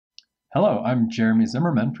Hello, I'm Jeremy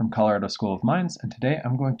Zimmerman from Colorado School of Mines, and today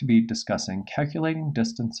I'm going to be discussing calculating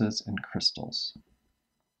distances in crystals.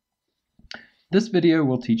 This video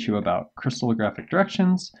will teach you about crystallographic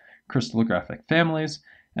directions, crystallographic families,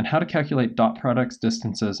 and how to calculate dot products,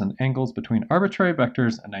 distances, and angles between arbitrary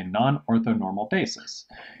vectors and a non-orthonormal basis.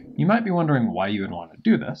 You might be wondering why you would want to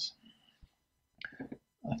do this.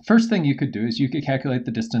 First thing you could do is you could calculate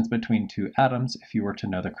the distance between two atoms if you were to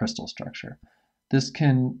know the crystal structure. This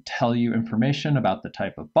can tell you information about the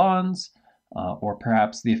type of bonds, or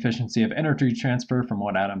perhaps the efficiency of energy transfer from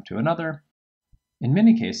one atom to another. In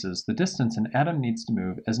many cases, the distance an atom needs to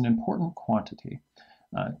move is an important quantity.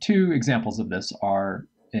 Two examples of this are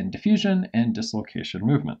in diffusion and dislocation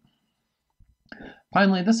movement.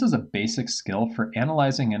 Finally, this is a basic skill for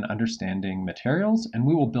analyzing and understanding materials, and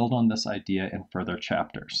we will build on this idea in further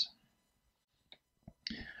chapters.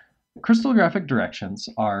 Crystallographic directions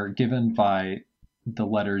are given by the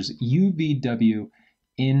letters UVW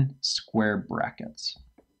in square brackets.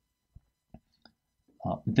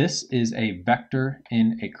 This is a vector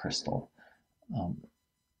in a crystal.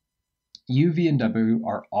 U, V, and W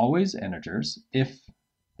are always integers. If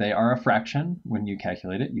they are a fraction, when you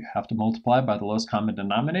calculate it, you have to multiply by the lowest common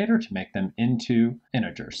denominator to make them into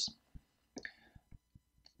integers.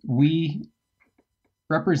 We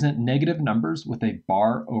represent negative numbers with a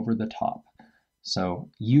bar over the top. So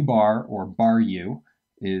U bar, or bar U,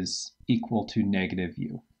 is equal to negative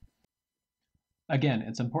U. Again,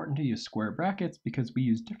 it's important to use square brackets because we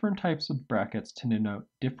use different types of brackets to denote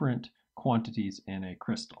different quantities in a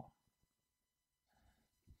crystal.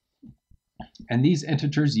 And these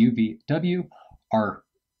integers U, V, W are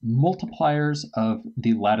multipliers of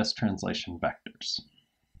the lattice translation vectors.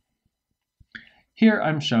 Here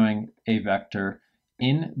I'm showing a vector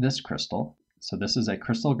in this crystal. So this is a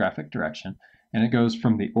crystallographic direction, and it goes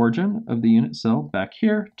from the origin of the unit cell back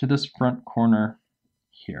here to this front corner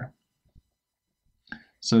here.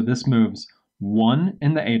 So this moves 1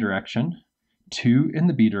 in the A direction, 2 in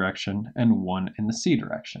the B direction, and 1 in the C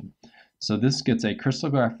direction. So this gets a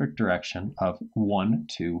crystallographic direction of 1,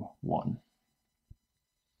 2, 1.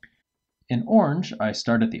 In orange, I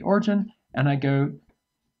start at the origin and I go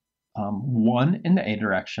 1 in the A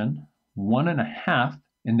direction, 1.5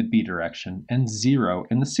 in the B direction, and 0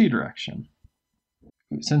 in the C direction.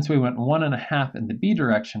 Since we went 1.5 in the B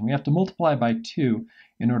direction, we have to multiply by 2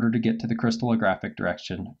 in order to get to the crystallographic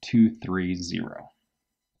direction 2, 3, 0.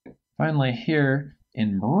 Finally, here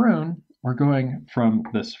in maroon, we're going from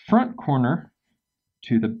this front corner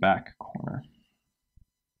to the back corner.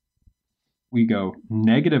 We go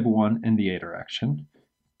 -1 in the A direction,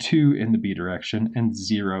 2 in the B direction, and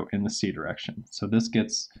 0 in the C direction. So this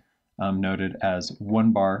gets noted as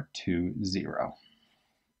 1 bar to 0.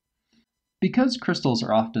 Because crystals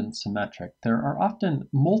are often symmetric, there are often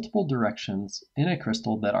multiple directions in a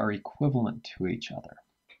crystal that are equivalent to each other.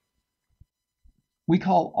 We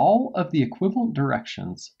call all of the equivalent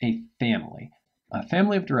directions a family. A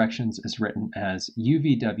family of directions is written as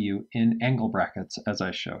UVW in angle brackets, as I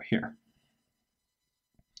show here.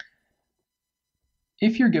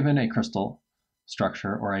 If you're given a crystal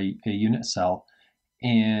structure or a unit cell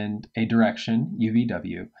and a direction,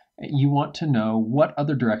 UVW, you want to know what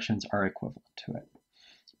other directions are equivalent to it.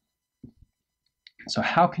 So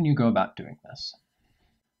how can you go about doing this?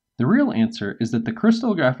 The real answer is that the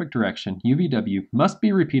crystallographic direction, UVW, must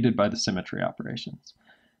be repeated by the symmetry operations.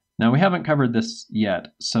 Now we haven't covered this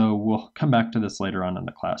yet, so we'll come back to this later on in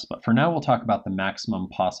the class, but for now we'll talk about the maximum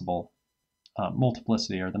possible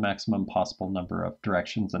multiplicity, or the maximum possible number of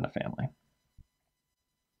directions in a family.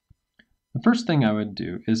 The first thing I would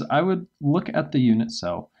do is I would look at the unit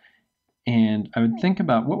cell and I would think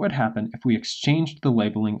about what would happen if we exchanged the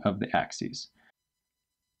labeling of the axes.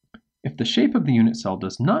 If the shape of the unit cell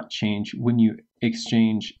does not change when you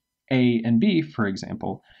exchange A and B, for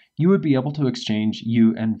example, you would be able to exchange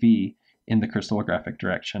U and V in the crystallographic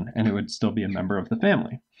direction, and it would still be a member of the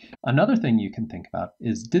family. Another thing you can think about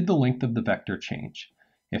is, did the length of the vector change?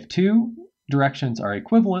 If two directions are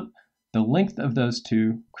equivalent, the length of those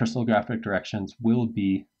two crystallographic directions will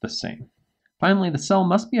be the same. Finally, the cell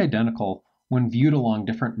must be identical when viewed along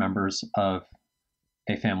different members of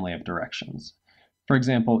a family of directions. For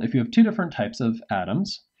example, if you have two different types of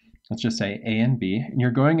atoms, let's just say A and B, and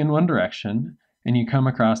you're going in one direction, and you come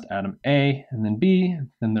across atom A and then B,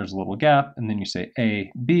 then there's a little gap, and then you say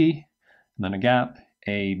A, B, and then a gap,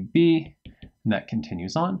 A, B, and that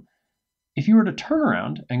continues on. If you were to turn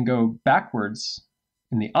around and go backwards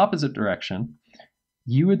in the opposite direction,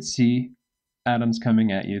 you would see atoms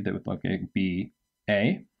coming at you that would look like B,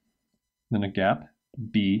 A, then a gap,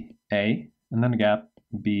 B, A, and then a gap,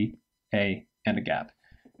 B, A, and a gap.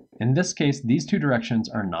 In this case, these two directions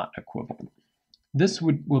are not equivalent. This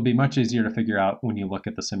will be much easier to figure out when you look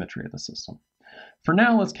at the symmetry of the system. For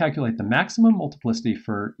now, let's calculate the maximum multiplicity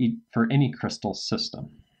for any crystal system.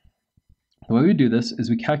 The way we do this is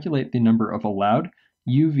we calculate the number of allowed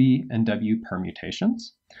U, V, and W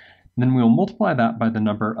permutations. And then we'll multiply that by the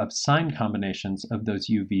number of sign combinations of those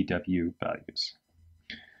U, V, W values.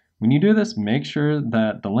 When you do this, make sure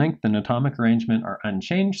that the length and atomic arrangement are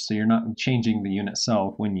unchanged, so you're not changing the unit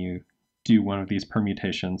cell when you do one of these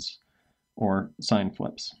permutations or sign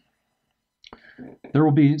flips. There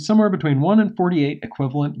will be somewhere between 1 and 48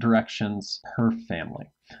 equivalent directions per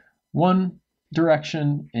family. One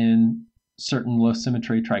direction in certain low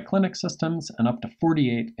symmetry triclinic systems and up to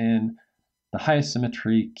 48 in the highest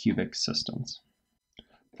symmetry cubic systems.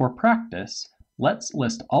 For practice, let's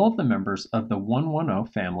list all of the members of the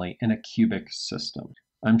 110 family in a cubic system.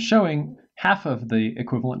 I'm showing half of the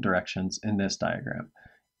equivalent directions in this diagram.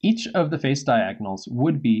 Each of the face diagonals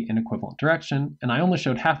would be an equivalent direction, and I only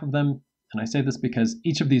showed half of them, and I say this because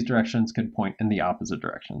each of these directions could point in the opposite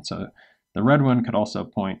direction. So the red one could also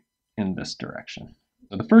point in this direction.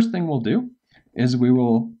 So the first thing we'll do is we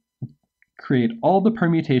will create all the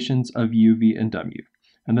permutations of U, V, and W.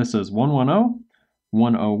 And this is 110,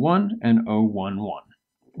 101, and 011.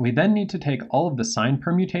 We then need to take all of the sign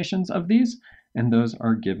permutations of these, and those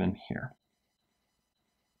are given here.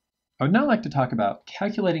 I would now like to talk about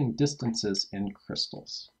calculating distances in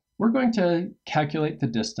crystals. We're going to calculate the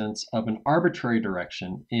distance of an arbitrary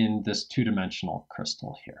direction in this two-dimensional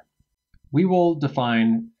crystal here. We will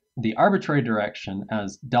define the arbitrary direction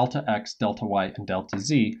as delta x, delta y, and delta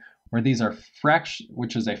z, where these are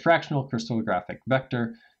which is a fractional crystallographic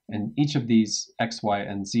vector, and each of these x, y,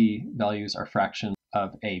 and z values are fractions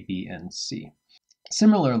of a, b, and c.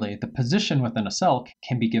 Similarly, the position within a cell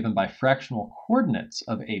can be given by fractional coordinates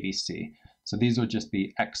of a, b, c. So these would just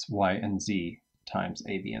be x, y, and z times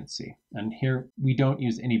a, b, and c. And here we don't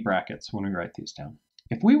use any brackets when we write these down.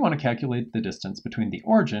 If we want to calculate the distance between the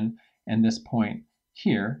origin and this point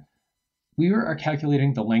here, we are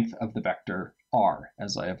calculating the length of the vector r,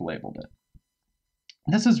 as I have labeled it.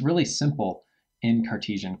 This is really simple in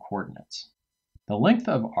Cartesian coordinates. The length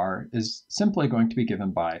of r is simply going to be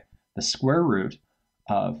given by the square root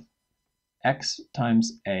of x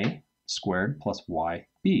times a squared plus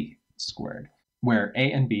yb squared, where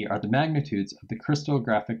a and b are the magnitudes of the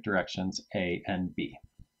crystallographic directions a and b.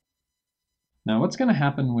 Now what's going to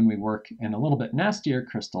happen when we work in a little bit nastier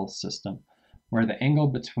crystal system, where the angle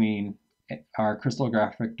between our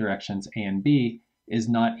crystallographic directions a and b is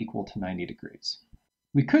not equal to 90 degrees.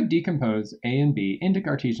 We could decompose a and b into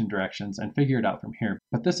Cartesian directions and figure it out from here,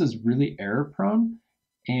 but this is really error-prone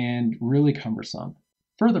and really cumbersome.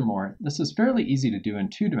 Furthermore, this is fairly easy to do in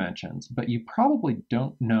 2 dimensions, but you probably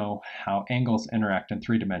don't know how angles interact in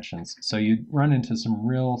 3 dimensions, so you run into some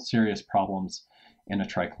real serious problems in a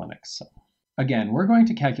triclinic cell. Again, we're going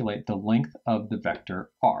to calculate the length of the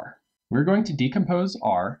vector r. We're going to decompose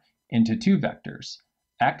r into 2 vectors,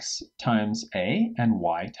 x times a and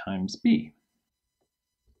y times b.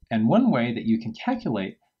 And one way that you can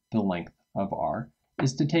calculate the length of r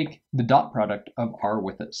is to take the dot product of r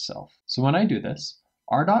with itself. So when I do this,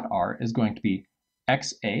 r dot r is going to be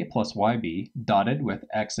xa plus yb dotted with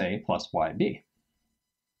xa plus yb.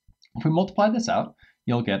 If we multiply this out,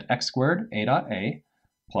 you'll get x squared a dot a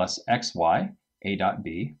plus xy a dot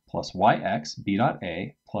b plus yx b dot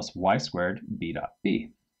a plus y squared b dot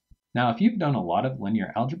b. Now, if you've done a lot of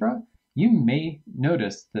linear algebra, you may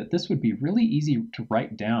notice that this would be really easy to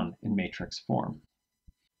write down in matrix form.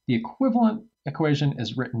 The equivalent equation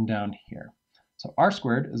is written down here. So r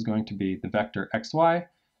squared is going to be the vector xy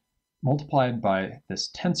multiplied by this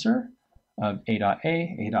tensor of a dot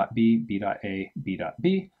a dot b dot a, b dot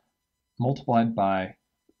b, multiplied by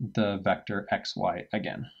the vector xy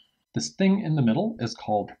again. This thing in the middle is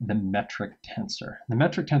called the metric tensor. The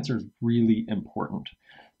metric tensor is really important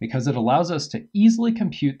because it allows us to easily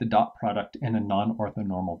compute the dot product in a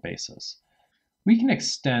non-orthonormal basis. We can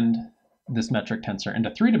extend this metric tensor into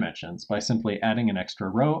 3 dimensions by simply adding an extra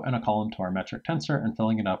row and a column to our metric tensor and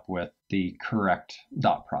filling it up with the correct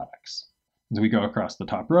dot products. As we go across the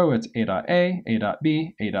top row, it's a dot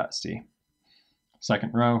b, a dot c.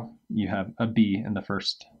 Second row, you have a b in the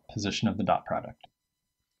first position of the dot product.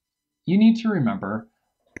 You need to remember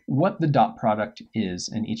what the dot product is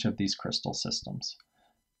in each of these crystal systems.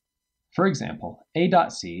 For example, a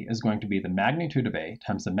dot c is going to be the magnitude of a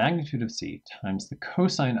times the magnitude of c times the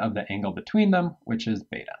cosine of the angle between them, which is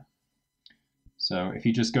beta. So if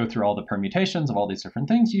you just go through all the permutations of all these different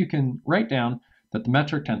things, you can write down that the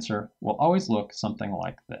metric tensor will always look something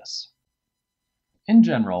like this. In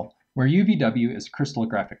general, where UVW is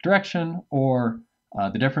crystallographic direction, or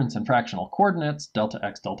the difference in fractional coordinates, delta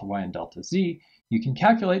x, delta y, and delta z, you can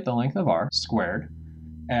calculate the length of r squared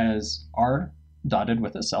as r dotted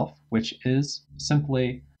with itself, which is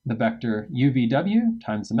simply the vector UVW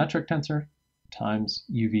times the metric tensor times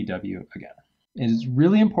UVW again. It is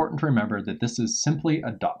really important to remember that this is simply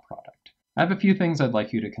a dot product. I have a few things I'd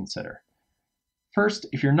like you to consider. First,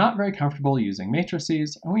 if you're not very comfortable using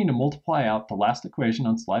matrices, I want you to multiply out the last equation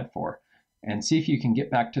on slide 4 and see if you can get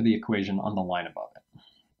back to the equation on the line above it.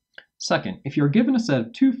 Second, if you're given a set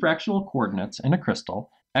of two fractional coordinates in a crystal,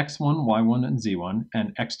 x1, y1, and z1,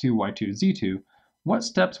 and x2, y2, z2, what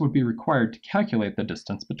steps would be required to calculate the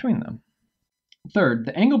distance between them? Third,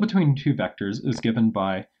 the angle between two vectors is given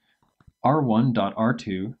by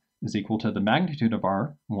r1.r2 is equal to the magnitude of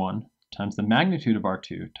r1 times the magnitude of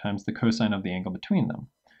r2 times the cosine of the angle between them.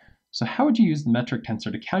 So how would you use the metric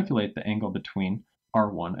tensor to calculate the angle between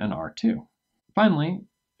r1 and r2? Finally,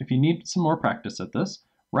 if you need some more practice at this,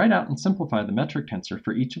 write out and simplify the metric tensor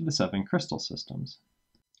for each of the 7 crystal systems.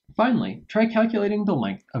 Finally, try calculating the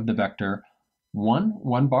length of the vector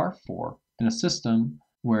 1 bar 4 in a system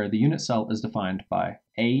where the unit cell is defined by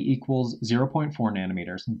A equals 0.4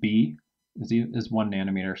 nanometers, B is 1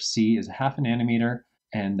 nanometer, C is 0.5 nanometer,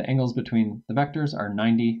 and the angles between the vectors are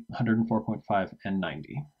 90, 104.5, and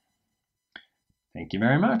 90. Thank you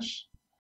very much.